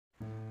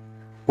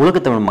உலக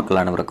தமிழ் மக்கள்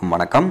அனைவருக்கும்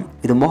வணக்கம்.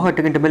 இது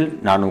mohatechintamil.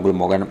 நான் உங்கள்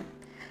மோகன்.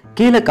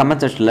 கீழே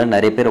கமெண்ட் செக்ஷன்ல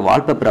நிறைய பேர்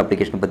வால்பேப்பர்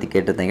அப்ளிகேஷன் பத்தி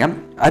கேட்டிருந்தீங்க.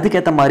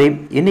 அதுக்கேற்ற மாதிரி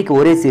இன்னைக்கு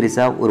ஒரே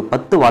சீரிஸா ஒரு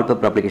 10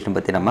 வால்பேப்பர் அப்ளிகேஷன்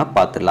பத்தி நம்ம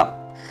பார்த்துடலாம்.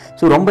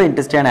 ஸோ ரொம்ப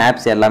இன்ட்ரெஸ்டிங்கான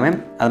ஆப்ஸ் எல்லாமே,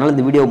 அதனால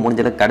இந்த வீடியோ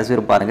முடிஞ்சளவு கடைசி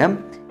வரை பாருங்க.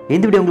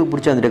 இந்த வீடியோ உங்களுக்கு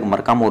பிடிச்ச வந்துட்டு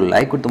மறக்காம ஒரு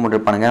லைக் கொடுத்து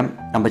மட்டும் பண்ணுங்க.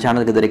 நம்ம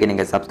சேனலுக்கு இது வரைக்கும்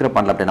நீங்க சப்ஸ்கிரைப்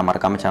பண்ணல அப்படின்னா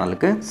மறக்காம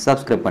சேனலுக்கு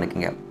சப்ஸ்கிரைப்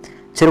பண்ணிக்கோங்க.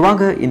 சரி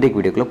வாங்க இன்றைக்கு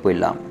வீடியோக்குள்ள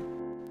போயிடலாம்.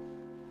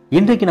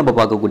 இன்றைக்கு நம்ம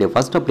பார்க்கக்கூடிய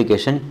ஃபர்ஸ்ட்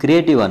அப்ளிகேஷன்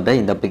கிரியேட்டிவ் என்ற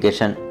இந்த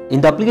அப்ளிகேஷன்.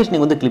 இந்த அப்ளிகேஷன்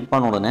நீங்கள் வந்து கிளிக்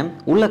பண்ண உடனே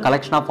உள்ள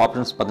கலெக்ஷன் ஆஃப்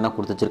ஆப்ஷன்ஸ் பார்த்தீங்கன்னா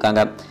கொடுத்து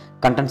வச்சிருக்காங்க.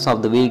 Contents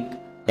of the week,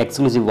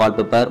 exclusive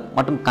wallpaper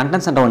மற்றும்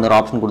கண்டென்ட்ஸ் என்ற ஒரு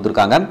ஆப்ஷன்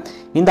கொடுத்துருக்காங்க.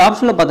 இந்த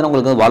ஆப்ஷனில் பார்த்தீங்கன்னா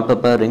உங்களுக்கு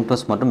வால்பேப்பர்,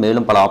 ரிங்டோன்ஸ் மற்றும்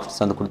மேலும் பல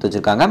ஆப்ஷன்ஸ் வந்து கொடுத்து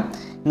வச்சிருக்காங்க.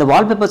 இந்த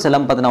வால்பேப்பர்ஸ்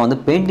எல்லாம் பார்த்தீங்கன்னா வந்து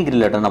பெயிண்டிங்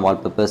ரிலேட்டடான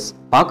வால்பேப்பர்ஸ்,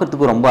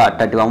 பார்க்கறதுக்கு ரொம்ப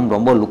அட்ராக்டிவாகவும்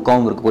ரொம்ப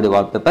லுக்காகவும் இருக்கக்கூடிய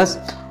வால்பேப்பர்ஸ்.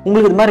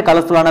 உங்களுக்கு இது மாதிரி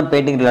கலர்ஃபுல்லான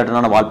பெயிண்டிங்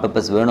ரிலேட்டடான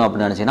வால்பேப்பர்ஸ் வேணும்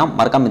அப்படின்னு நினச்சிங்கன்னா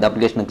மறக்காம இந்த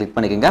அப்ளிகேஷனை கிளிக்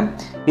பண்ணிக்கோங்க.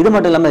 இது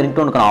மட்டும் இல்லாமல்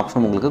ரிங்டோனுக்கான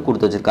ஆப்ஷன் உங்களுக்கு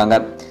கொடுத்து வச்சிருக்காங்க.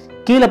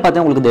 கீழே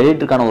பார்த்தா உங்களுக்கு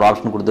எடிட்டருக்கான ஒரு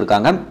ஆப்ஷன்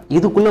கொடுத்துருக்காங்க.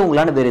 இதுக்குள்ளே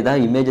உங்களான வேறு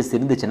ஏதாவது இமேஜஸ்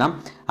இருந்துச்சுன்னா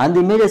அந்த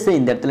இமேஜஸை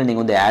இந்த இடத்துல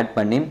நீங்கள் வந்து ஆட்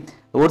பண்ணி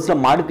ஒரு சில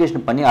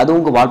மாடிஃபிகேஷன் பண்ணி அது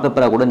உங்கள்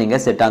வால்பேப்பராக கூட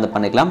நீங்கள் செட் ஆன்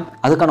பண்ணிக்கலாம்.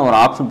 அதுக்கான ஒரு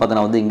ஆப்ஷன்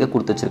பார்த்தீங்கன்னா வந்து இங்கே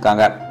கொடுத்து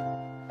வச்சிருக்காங்க.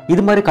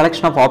 இது மாதிரி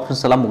கலெக்ஷன் ஆஃப்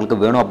ஆப்ஷன்ஸ் எல்லாம்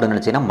உங்களுக்கு வேணும் அப்படின்னு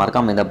நினச்சிங்கன்னா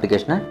மறக்காம இந்த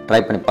அப்ளிகேஷனை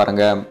ட்ரை பண்ணி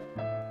பாருங்க.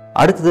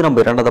 அடுத்தது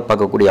நம்ம இரண்டாவது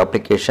பார்க்கக்கூடிய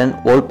அப்ளிகேஷன்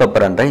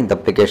Wallpaper என்ற இந்த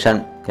அப்ளிகேஷன்.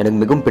 எனக்கு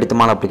மிகவும்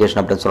பிடித்தமான அப்ளிகேஷன்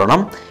அப்படின்னு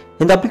சொல்லலாம்.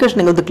 இந்த அப்ளிகேஷன்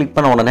நீங்கள் வந்து கிளிக்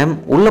பண்ண உடனே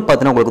உள்ள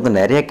பார்த்தீங்கன்னா உங்களுக்கு வந்து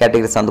நிறைய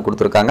கேட்டகரிஸ் வந்து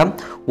கொடுத்துருக்காங்க.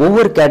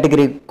 ஒவ்வொரு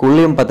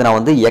கேட்டகரிக்குள்ளேயும் பார்த்தீங்கன்னா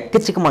வந்து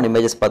எக்கச்சக்கமான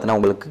இமேஜஸ் பார்த்தீங்கன்னா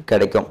உங்களுக்கு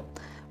கிடைக்கும்.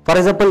 ஃபார்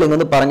எக்ஸாம்பிள் நீங்கள்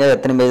வந்து பாருங்க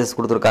எத்தனை இமேஜஸ்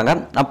கொடுத்துருக்காங்க.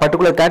 நான்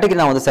பர்டிகுலர் கேட்டகரி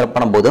நான் வந்து செலக்ட்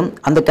பண்ணும்போது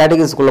அந்த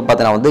கேட்டகரிஸ்க்குள்ள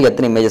பார்த்தீங்கன்னா வந்து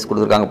எத்தனை இமேஜஸ்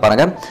கொடுத்துருக்காங்க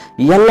பாருங்க.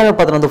 எல்லாமே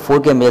பார்த்தீங்கன்னா வந்து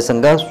 4K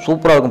இமேஜஸ்ங்க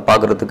சூப்பராக இருக்கும்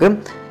பார்க்குறதுக்கு.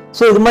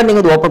 ஸோ இது மாதிரி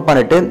நீங்கள் வந்து ஓப்பன்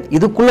பண்ணிட்டு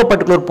இதுக்குள்ள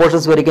பர்டிகுலர்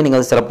போர்ஷன்ஸ் வரைக்கும் நீங்கள்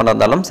வந்து செலக்ட்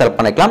பண்ணாலும் செலக்ட்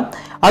பண்ணிக்கலாம்.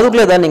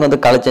 அதுக்குள்ளே ஏதாவது நீங்கள் வந்து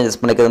கலர் சேஞ்சஸ்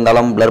பண்ணிக்கிறதா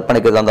இருந்தாலும் பிளர்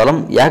பண்ணிக்கிறதா இருந்தாலும்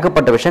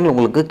ஏகப்பட்ட விஷயங்கள்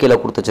உங்களுக்கு கீழே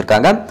கொடுத்து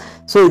வச்சிருக்காங்க.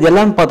 ஸோ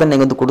இதெல்லாம் பார்த்தா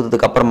நீங்கள் வந்து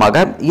கொடுத்ததுக்கு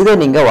அப்புறமாக இதை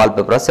நீங்கள்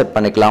வால்பேப்பராக செட்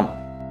பண்ணிக்கலாம்.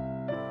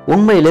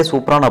 உண்மையிலே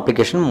சூப்பரான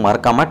அப்ளிகேஷன்,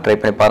 மறக்காம ட்ரை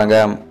பண்ணி பாருங்க.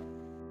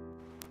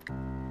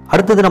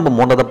 அடுத்தது நம்ம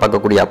மூணாவது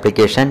பார்க்கக்கூடிய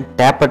அப்ளிகேஷன்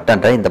டேப்பட்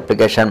என்ற இந்த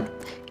அப்ளிகேஷன்.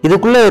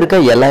 இதுக்குள்ளே இருக்க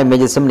எல்லா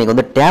இமேஜஸும் நீங்கள்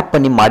வந்து டேப்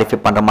பண்ணி மாடிஃபை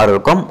பண்ணுற மாதிரி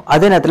இருக்கும்.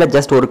 அதே நேரத்தில்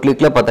ஜஸ்ட் ஒரு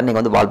கிளிக்கில் பார்த்தா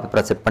நீங்கள் வந்து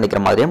வால்பேப்பரை செட் பண்ணிக்கிற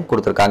மாதிரியும்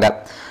கொடுத்துருக்காங்க.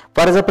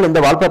 ஃபார் எக்ஸாம்பிள் இந்த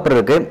வால்பேப்பர்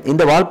இருக்கு.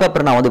 இந்த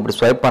வால்பேப்பர் நான் வந்து இப்படி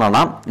ஸ்வைப்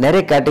பண்ணனா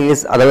நிறைய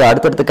கேட்டகரிஸ், அதாவது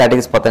அடுத்தடுத்த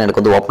கேட்டகரிஸ் பார்த்தா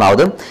எனக்கு வந்து ஓப்பன்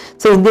ஆகுது.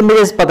 ஸோ இந்த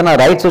இமேஜஸ் பார்த்தீங்கன்னா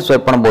ரைட் சைட்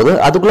ஸ்வைப் பண்ணும்போது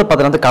அதுக்குள்ளே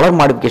பார்த்தீங்கன்னா கலர்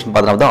மாடிஃபிகேஷன்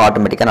பார்த்தீங்கன்னா வந்து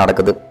ஆட்டோமேட்டிக்காக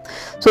நடக்குது.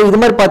 ஸோ இது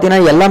மாதிரி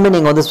பார்த்தீங்கன்னா எல்லாமே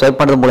நீங்கள் வந்து ஸ்வைப்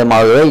பண்ணுறது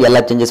மூலமாகவே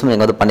எல்லா சேஞ்சஸும்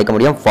நீங்கள் வந்து பண்ணிக்க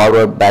முடியும்.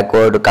 ஃபார்வர்ட்,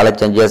 பேக்வர்டு, கலர்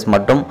சேஞ்சஸ்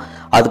மற்றும்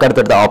அதுக்கு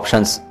அடுத்தடுத்த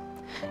ஆப்ஷன்ஸ்.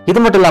 இது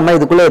மட்டும் இல்லாமல்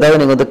இதுக்குள்ள ஏதாவது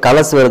நீங்கள் வந்து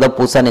கலர்ஸ் வேறு ஏதாவது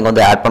புதுசாக நீங்கள்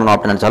வந்து ஆட் பண்ணணும்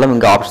அப்படின்னு நினச்சாலும்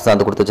இங்கே ஆப்ஷன்ஸ்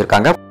வந்து கொடுத்து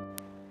வச்சிருக்காங்க.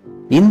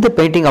 இந்த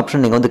பெயிண்டிங்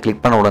ஆப்ஷன் நீங்கள் வந்து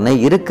கிளிக் பண்ண உடனே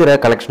இருக்கிற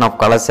கலெக்ஷன் ஆஃப்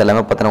கலர்ஸ்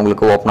எல்லாமே பார்த்தீங்கன்னா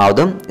உங்களுக்கு ஓப்பன்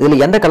ஆகுது.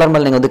 இதில் எந்த கலர்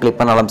மேலே நீங்கள் வந்து கிளிக்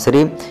பண்ணாலும்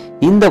சரி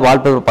இந்த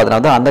வால்பேப்பர்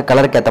பார்த்தீங்கன்னா அந்த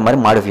கலருக்கு ஏற்ற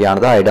மாதிரி மாடிஃபை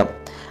ஆனது ஆகிடும்.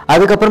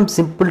 அதுக்கப்புறம்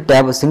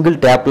சிங்கிள்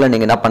டேப்பில்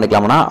நீங்கள் என்ன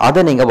பண்ணிக்கலாம்னா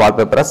அதை நீங்கள்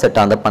வால்பேப்பராக செட்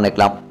ஆன்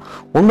பண்ணிக்கலாம்.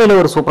 உண்மையிலே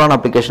ஒரு சூப்பரான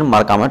அப்ளிகேஷன்,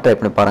 மறக்காமல் ட்ரை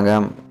பண்ணி பாருங்க.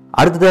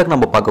 அடுத்ததாக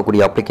நம்ம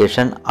பார்க்கக்கூடிய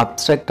அப்ளிகேஷன்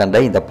அப்ஸ்ட்ராக்ட் என்ற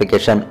இந்த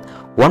அப்ளிகேஷன்.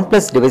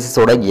 OnePlus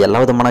டிவைசஸோட எல்லா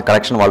விதமான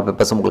கலெக்ஷன்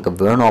வால்பேப்பர்ஸ் உங்களுக்கு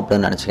வேணும்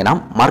அப்படின்னு நினச்சிங்கன்னா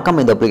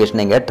மறக்காம இந்த அப்ளிகேஷன்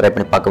நீங்கள் ட்ரை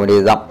பண்ணி பார்க்க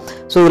வேண்டியது தான்.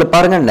 ஸோ இதில்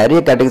பாருங்கள் நிறைய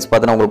கேட்டகரிஸ்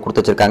பார்த்தீங்கன்னா உங்களுக்கு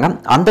கொடுத்து வச்சிருக்காங்க.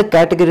 அந்த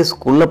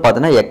கேட்டகரிஸ்க்குள்ளே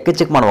பார்த்தீங்கன்னா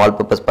எக்கச்சக்கமான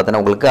வால்பேப்பர்ஸ்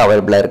பார்த்தீங்கன்னா உங்களுக்கு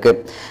அவைலபிளாக இருக்குது.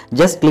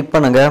 ஜஸ்ட் கிளிக்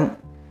பண்ணுங்க.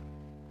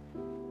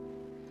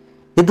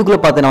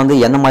 இதுக்குள்ளே பார்த்தீங்கன்னா வந்து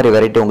என்ன மாதிரி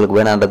வெரைட்டி உங்களுக்கு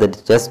வேணுன்றது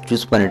ஜஸ்ட்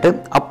சூஸ் பண்ணிட்டு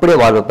அப்படியே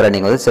வால்பேப்பரை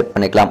நீங்கள் வந்து செட்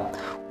பண்ணிக்கலாம்.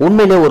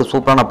 உண்மையிலே ஒரு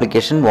சூப்பரான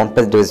அப்ளிகேஷன்.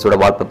 OnePlus டிவைஸோட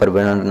வால்பேப்பர்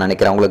வேணும்னு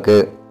நினைக்கிறேன் உங்களுக்கு.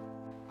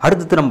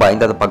 அடுத்து நம்ம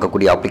ஐந்தாவது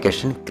பார்க்கக்கூடிய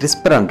அப்ளிகேஷன்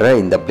கிறிஸ்பர் என்ற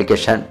இந்த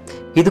அப்ளிகேஷன்.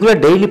 இதுக்குள்ள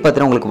டெய்லி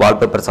பார்த்தீங்கன்னா உங்களுக்கு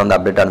வால்பேப்பர்ஸ் வந்து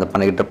அப்டேட் வந்து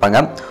பண்ணிக்கிட்டு இருப்பாங்க.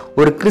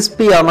 ஒரு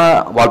கிறிஸ்பியான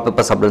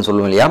வால்பேப்பர்ஸ் அப்படின்னு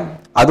சொல்லுவோம் இல்லையா,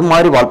 அது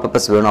மாதிரி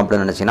வால்பேப்பர்ஸ் வேணும்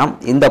அப்படின்னு நினைச்சீங்கன்னா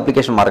இந்த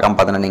அப்ளிகேஷன் மறக்காம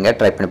பார்த்தீங்கன்னா நீங்கள்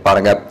ட்ரை பண்ணி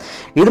பாருங்க.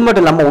 இது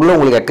மட்டும் இல்லாமல் உள்ள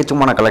உங்களுக்கு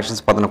எக்கச்சக்கமான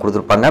கலெக்ஷன்ஸ் பார்த்தீங்கன்னா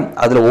கொடுத்துருப்பாங்க.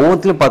 அதில்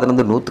ஒவ்வொருத்திலும்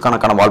பார்த்தீங்கன்னா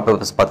நூற்றுக்கணக்கான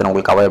வால்பேப்பர்ஸ் பார்த்தீங்கன்னா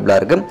உங்களுக்கு அவைலபிளாக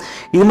இருக்கு.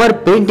 இது மாதிரி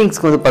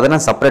பெயிண்டிங்ஸ்க்கு வந்து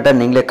பார்த்தீங்கன்னா செப்பரேட்டாக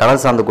நீங்களே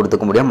கலர் சார்ந்து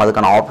கொடுத்துக்க முடியும்.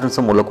 அதுக்கான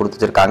ஆப்ஷன்ஸும் உள்ள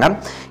கொடுத்துருக்காங்க.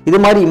 இது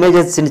மாதிரி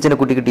இமேஜஸ் சின்ன சின்ன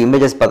குட்டி குட்டி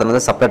இமேஜஸ்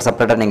பார்த்தீங்கன்னா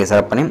செப்பரேட்டாக நீங்கள்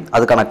செலக்ட் பண்ணி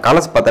அதுக்கான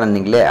கலர்ஸ் பார்த்தீங்கன்னா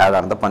நீங்களே ஆட்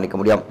ஆன் பண்ணிக்க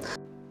முடியும்.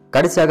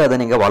 கடைசியாக அதை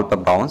நீங்கள்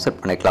வால்பேப்பராகவும் செட்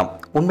பண்ணிக்கலாம்.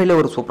 உண்மையிலே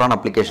ஒரு சூப்பரான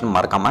அப்ளிகேஷன்,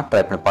 மறக்காம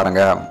ட்ரை பண்ணி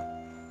பாருங்க.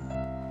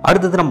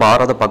 அடுத்தது நம்ம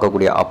ஆறாவது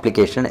பார்க்கக்கூடிய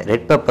அப்ளிகேஷன்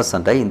ரெட்பேப்பர்ஸ்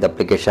என்ற இந்த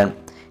அப்ளிகேஷன்.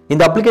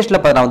 இந்த அப்ளிகேஷனில்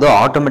பார்த்தீங்கன்னா வந்து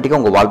ஆட்டோமேட்டிக்காக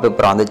உங்கள்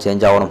வால்பேப்பர் வந்து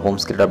சேஞ்ச் ஆகணும் ஹோம்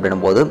ஸ்க்ரீன்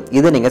அப்படின்னும் போது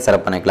இதை நீங்கள்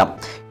செலக்ட் பண்ணிக்கலாம்.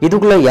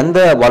 இதுக்குள்ளே எந்த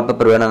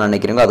வால்பேப்பர் வேணும்னு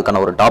நினைக்கிறீங்க அதுக்கான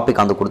ஒரு டாபிக்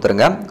வந்து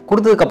கொடுத்துருங்க.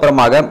 கொடுத்ததுக்கு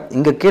அப்புறமாக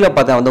இங்கே கீழே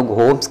பார்த்தா வந்து உங்கள்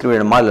ஹோம் ஸ்க்ரீன்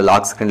வேணுமா இல்லை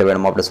லாக் ஸ்க்ரீனில்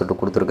வேணுமா அப்படின்னு சொல்லிட்டு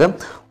கொடுத்துருக்கு.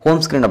 ஹோம்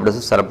ஸ்க்ரீன் அப்படி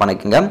சொல்லி செலக்ட்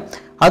பண்ணிக்கோங்க.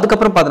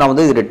 அதுக்கப்புறம் பார்த்தீங்கன்னா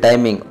வந்து இது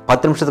டைமிங்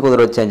 10 நிமிஷத்துக்கு ஒரு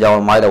தடவை சேஞ்ச்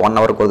ஆகுமா, இல்லை 1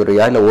 ஹவருக்கு ஒரு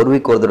தடவையா, இல்லை 1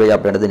 வீக் ஒரு தடவையா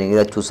அப்படின்றது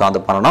நீங்கள் சூஸ்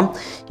வந்து பண்ணணும்.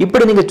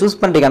 இப்படி நீங்கள் சூஸ்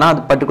பண்ணிட்டீங்கன்னா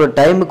அது பர்டிகுலர்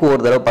டைமுக்கு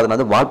ஒரு தடவை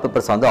பார்த்தீங்கன்னா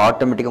வால்பேப்பர்ஸ் வந்து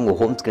ஆட்டோமேட்டிக்காக உங்கள்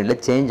ஹோம்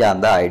ஸ்க்ரீனில் சேஞ்ச்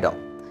ஆகுதா ஆகிடும்.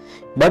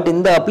 பட்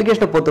இந்த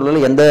அப்ளிகேஷனை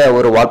பொறுத்தவரை எந்த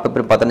ஒரு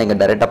வால்பேப்பர் பார்த்தா நீங்கள்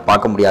டைரெக்டாக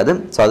பார்க்க முடியாது.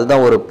 ஸோ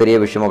அதுதான் ஒரு பெரிய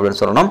விஷயம் அப்படின்னு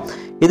சொல்லணும்.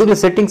 இதுக்கு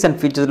செட்டிங்ஸ் அண்ட்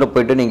ஃபீச்சர்ஸில்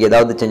போயிட்டு நீங்கள்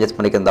ஏதாவது சேஞ்சஸ்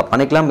பண்ணிக்கிறதா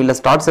பண்ணிக்கலாம். இல்லை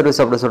ஸ்டார்ட்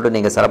சர்வீஸ் அப்படின்னு சொல்லிட்டு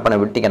நீங்கள் செலக்ட் பண்ண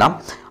விட்டீங்கன்னா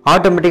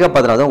ஆட்டோமேட்டிக்காக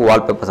பார்த்தீங்கன்னா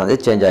வால்பேப்பர்ஸ் வந்து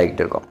சேஞ்ச்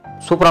ஆகிட்டு இருக்கும்.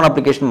 சூப்பரான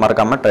அப்ளிகேஷன்,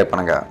 மறக்காமல் ட்ரை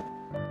பண்ணுங்கள்.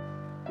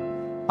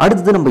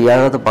 அடுத்து நம்ம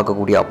ஏதாவது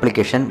பார்க்கக்கூடிய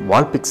அப்ளிகேஷன்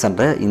வால்பிக்ஸ்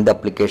என்ற இந்த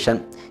அப்ளிகேஷன்.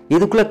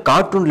 இதுக்குள்ள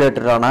கார்ட்டூன்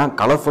ரிலேட்டடான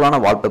கலர்ஃபுல்லான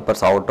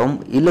வால்பேப்பர்ஸ் ஆகட்டும்,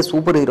 இல்லை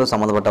சூப்பர் ஹீரோ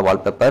சம்மந்தப்பட்ட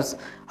வால்பேப்பர்ஸ்,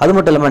 அது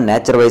மட்டும் இல்லாமல்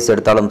நேச்சர் வைஸ்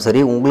எடுத்தாலும்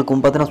சரி, உங்களுக்கு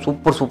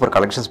பார்த்தீங்கன்னா சூப்பர்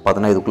கலெக்ஷன்ஸ்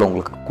பார்த்தீங்கன்னா இதுக்குள்ள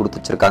உங்களுக்கு கொடுத்து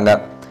வச்சிருக்காங்க.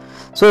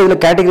 ஸோ இதில்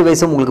கேட்டகரி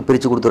வைஸும் உங்களுக்கு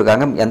பிரித்து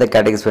கொடுத்துருக்காங்க. எந்த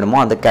கேட்டகரிஸ் வேணுமோ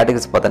அந்த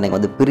கேட்டகரிஸ் பார்த்தா நீங்கள்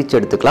வந்து பிரித்து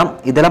எடுத்துக்கலாம்.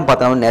 இதெல்லாம்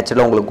பார்த்தோன்னா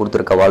நேச்சுரலாக உங்களுக்கு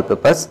கொடுத்துருக்க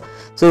வால்பேப்பர்ஸ்.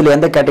 ஸோ இதில்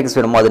எந்த கேட்டகரிஸ்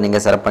வேணுமோ அதை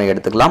நீங்கள் செலக்ட் பண்ணி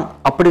எடுத்துக்கலாம்.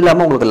 அப்படி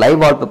இல்லாமல் உங்களுக்கு லைவ்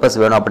வால்பேப்பர்ஸ்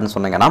வேணும் அப்படின்னு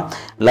சொன்னீங்கன்னா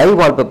லைவ்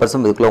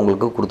வால்பேப்பர்ஸும் இதுக்குள்ள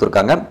உங்களுக்கு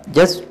கொடுத்துருக்காங்க.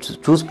 ஜஸ்ட்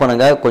சூஸ்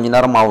பண்ணுங்கள், கொஞ்சம்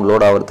நேரம் ஆகும்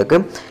லோட் ஆகிறதுக்கு.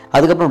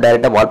 அதுக்கப்புறம்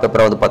டேரெக்டாக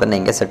வால்பேப்பரை வந்து பார்த்தா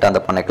நீங்கள் செட்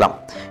அந்த பண்ணிக்கலாம்.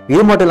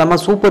 இது மட்டும்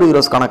இல்லாமல் சூப்பர்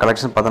ஹீரோஸ்க்கான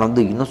கலெக்ஷன் பார்த்தா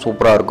வந்து இன்னும்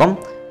சூப்பராக இருக்கும்.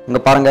 இங்கே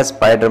பாருங்கள்,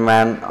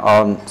 ஸ்பைடர்மேன்,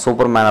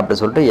 சூப்பர்மேன் அப்படி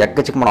சொல்லிட்டு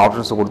எக்கச்சக்கமான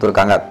ஆப்ஷன்ஸ்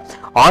கொடுத்துருக்காங்க.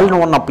 ஆல் இன்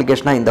ஒன்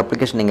அப்ளிகேஷனாக இந்த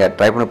அப்ளிகேஷன் நீங்கள்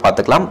ட்ரை பண்ணி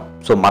பார்த்துக்கலாம்.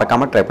 ஸோ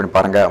மறக்காமல் ட்ரை பண்ணி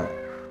பாருங்கள்.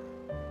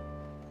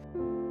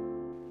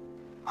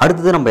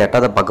 அடுத்தது நம்ம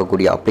எட்டாவது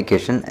பார்க்கக்கூடிய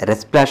அப்ளிகேஷன்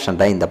ரெஸ்பிளாஷ்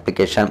என்ற இந்த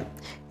அப்ளிகேஷன்.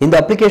 இந்த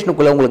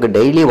அப்ளிகேஷனுக்குள்ளே உங்களுக்கு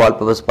டெய்லி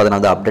வால்பேப்பர்ஸ்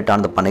பார்த்தீங்கன்னா அப்டேட்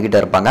ஆனது பண்ணிக்கிட்டே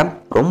இருப்பாங்க.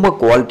 ரொம்ப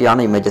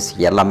குவாலிட்டியான இமேஜஸ்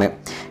எல்லாமே.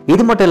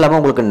 இது மட்டும் இல்லாமல்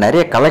உங்களுக்கு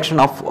நிறைய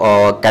கலெக்ஷன் ஆஃப்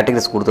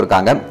கேட்டகரிஸ்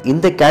கொடுத்துருக்காங்க.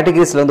 இந்த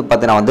கேட்டகரிஸில் வந்து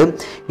பார்த்தீங்கன்னா வந்து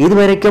இது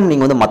வரைக்கும்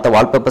நீங்கள் வந்து மற்ற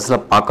வால்பேப்பர்ஸில்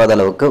பார்க்காத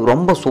அளவுக்கு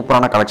ரொம்ப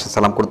சூப்பரான கலெக்ஷன்ஸ்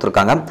எல்லாம்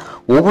கொடுத்துருக்காங்க.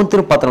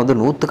 ஒவ்வொருத்தரும் பார்த்தீங்கன்னா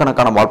வந்து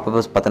நூற்றுக்கணக்கான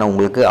வால்பேப்பர்ஸ் பார்த்தீங்கன்னா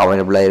உங்களுக்கு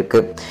அவைலபிளாக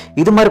இருக்குது.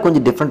 இது மாதிரி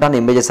கொஞ்சம் டிஃப்ரெண்ட்டான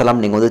இமேஜஸ்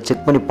எல்லாம் நீங்கள் வந்து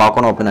செக் பண்ணி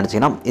பார்க்கணும் அப்படின்னு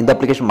நினச்சிங்கன்னா இந்த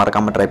அப்ளிகேஷன்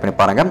மறக்காமல் ட்ரை பண்ணி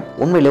பாருங்கள்.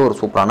 உண்மையிலே ஒரு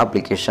சூப்பரான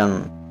அப்ளிகேஷன்.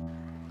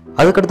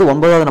 அதுக்கடுத்து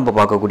 9வது நம்ம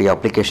பார்க்கக்கூடிய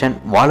அப்ளிகேஷன்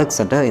வாலக்ஸ்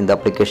என்ற இந்த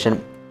அப்ளிகேஷன்.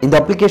 இந்த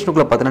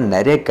அப்ளிகேஷனுக்குள்ள பார்த்தீங்கன்னா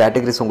நிறைய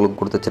கேட்டகரிஸ் உங்களுக்கு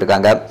கொடுத்து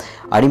வச்சிருக்காங்க.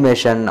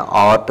 Animation,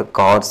 art,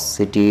 cars,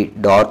 city,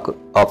 dark,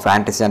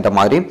 ஃபேண்டசின்ற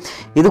மாதிரி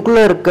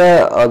இதுக்குள்ளே இருக்க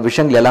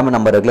விஷயங்கள் எல்லாமே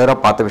நம்ம ரெகுலராக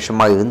பார்த்த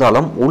விஷயமா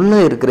இருந்தாலும்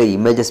உள்ளே இருக்கிற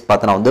இமேஜஸ்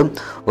பார்த்தோன்னா வந்து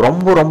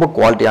ரொம்ப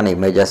குவாலிட்டியான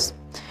இமேஜஸ்.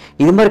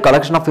 இது மாதிரி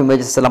கலெக்ஷன் ஆஃப்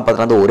இமேஜஸ் எல்லாம்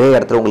பார்த்தீங்கன்னா ஒரே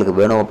இடத்துல உங்களுக்கு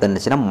வேணும் அப்படின்னு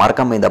இருந்துச்சுன்னா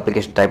மறக்காமல் இந்த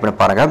அப்ளிகேஷன் ட்ரை பண்ணி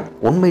பாருங்கள்.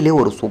 உண்மையிலேயே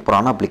ஒரு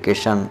சூப்பரான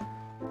அப்ளிகேஷன்.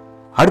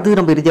 அடுத்து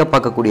நம்ம இறுதியாக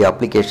பார்க்கக்கூடிய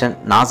அப்ளிகேஷன்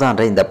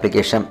நாசான்ற இந்த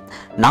அப்ளிகேஷன்.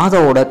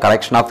 நாசாவோட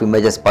கலெக்ஷன் ஆஃப்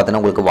இமேஜஸ் பார்த்தீங்கன்னா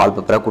உங்களுக்கு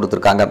வால்பேப்பராக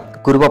கொடுத்துருக்காங்க.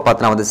 குறிப்பாக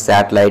பார்த்தீங்கன்னா வந்து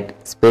சேட்டலைட்,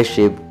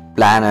 ஸ்பேஸ்ஷிப்,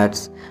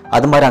 பிளானட்ஸ்,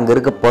 அது மாதிரி அங்கே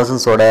இருக்க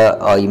பர்சன்ஸோட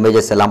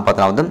இமேஜஸ் எல்லாம்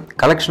பார்த்தீங்கன்னா வந்து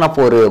கலெக்ஷன்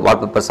ஆஃப் ஒரு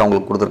வால்பேப்பர்ஸ்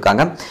அவங்களுக்கு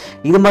கொடுத்துருக்காங்க.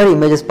 இது மாதிரி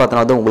இமேஜஸ்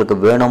பார்த்தீங்கன்னா வந்து உங்களுக்கு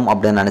வேணும்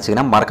அப்படின்னு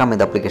நினச்சிங்கன்னா மறக்காமல்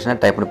இந்த அப்ளிகேஷனை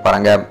டைப் பண்ணி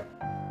பாருங்கள்.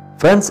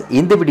 ஃப்ரெண்ட்ஸ்,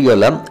 இந்த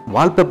வீடியோவில்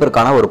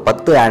வால்பேப்பருக்கான ஒரு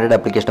 10 ஆண்ட்ராய்டு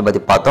அப்ளிகேஷனை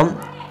பற்றி பார்த்தோம்.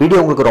 வீடியோ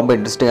உங்களுக்கு ரொம்ப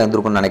இன்ட்ரெஸ்டிங்காக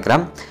இருந்திருக்கும்னு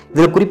நினைக்கிறேன்.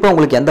 இதில் குறிப்பாக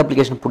உங்களுக்கு எந்த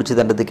அப்ளிகேஷன்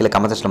பிடிச்சதுன்றது கீழே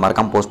கமெண்ட் செக்ஷனில்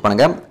மறக்காமல் போஸ்ட்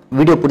பண்ணுங்கள்.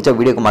 வீடியோ பிடிச்ச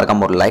வீடியோக்கு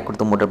மறக்காமல் ஒரு லைக்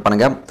கொடுத்து மோட்டிவேட்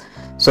பண்ணுங்கள்.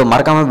 ஸோ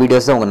மறக்காமல்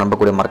வீடியோஸை உங்கள் நம்ப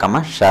கூட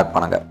மறக்காமல் ஷேர்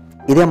பண்ணுங்கள்.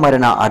 இதே மாதிரி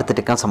நான் அடுத்த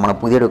டிக்கெட் சமான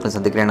புதிய வீடியோக்களை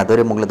சந்திக்கிறேன்.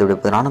 அதுவரை உங்களை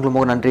விடுப்பது நான்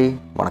உங்களுக்கு நன்றி,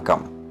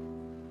 வணக்கம்.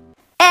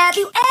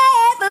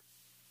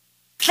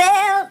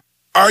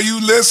 Are you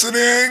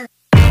listening?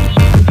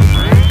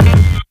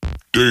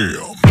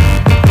 Damn.